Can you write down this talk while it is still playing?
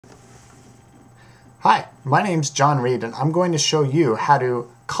Hi, my name's John Reed and I'm going to show you how to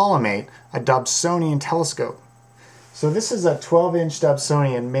collimate a Dobsonian telescope. So this is a 12-inch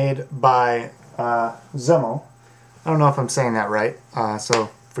Dobsonian made by Zemel. I don't know if I'm saying that right,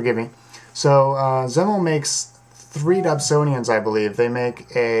 so forgive me. So Zemel makes 3 Dobsonians, I believe. They make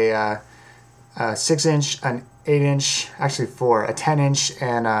a 6-inch, an 8-inch, actually 4, a 10-inch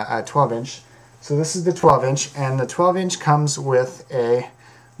and a 12-inch. So this is the 12-inch, and the 12-inch comes with a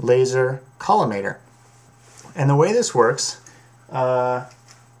laser collimator. And the way this works, or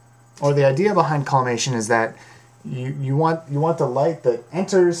the idea behind collimation, is that you want the light that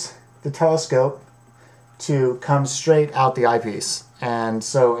enters the telescope to come straight out the eyepiece. And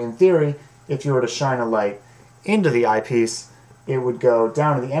so in theory, if you were to shine a light into the eyepiece, it would go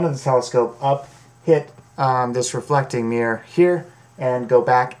down to the end of the telescope, up, hit this reflecting mirror here, and go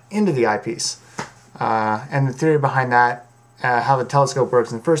back into the eyepiece. And the theory behind that, how the telescope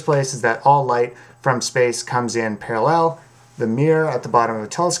works in the first place, is that all light from space comes in parallel. The mirror at the bottom of the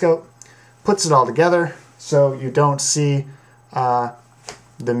telescope puts it all together so you don't see the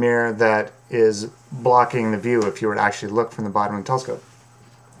mirror that is blocking the view if you were to actually look from the bottom of the telescope.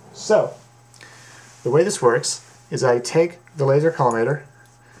 So the way this works is I take the laser collimator,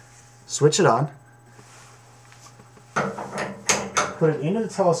 switch it on, put it into the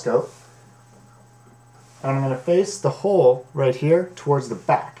telescope, and I'm going to face the hole right here towards the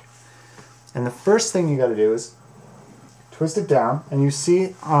back. And the first thing you got to do is twist it down, and you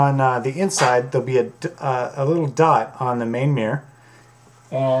see on the inside there'll be a little dot on the main mirror,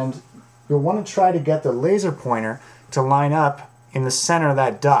 and you'll want to try to get the laser pointer to line up in the center of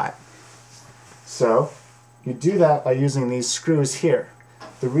that dot. So you do that by using these screws here.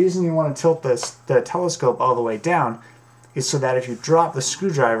 The reason you want to tilt the telescope all the way down is so that if you drop the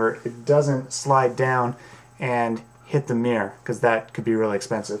screwdriver, it doesn't slide down and hit the mirror, because that could be really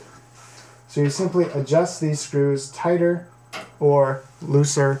expensive. So you simply adjust these screws tighter or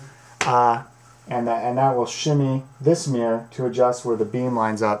looser, and that will shimmy this mirror to adjust where the beam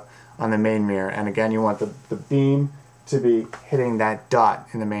lines up on the main mirror. And again, you want the beam to be hitting that dot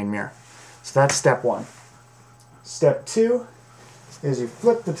in the main mirror. So that's step 1. Step 2 is you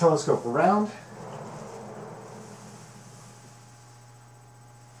flip the telescope around.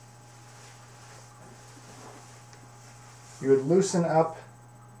 You would loosen up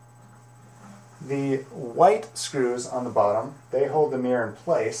the white screws on the bottom. They hold the mirror in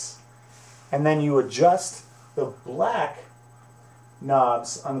place. And then you adjust the black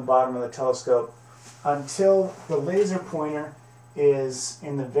knobs on the bottom of the telescope until the laser pointer is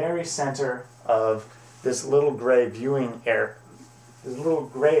in the very center of this little gray viewing area, this little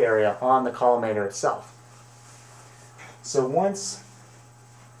gray area on the collimator itself. So once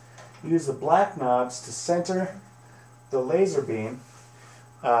you use the black knobs to center the laser beam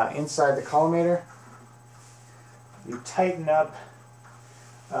inside the collimator, you tighten up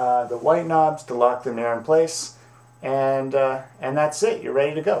the white knobs to lock the mirror in place, and that's it. You're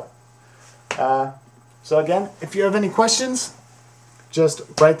ready to go. So again, if you have any questions, just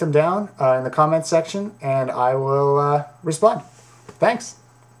write them down in the comment section, and I will respond. Thanks.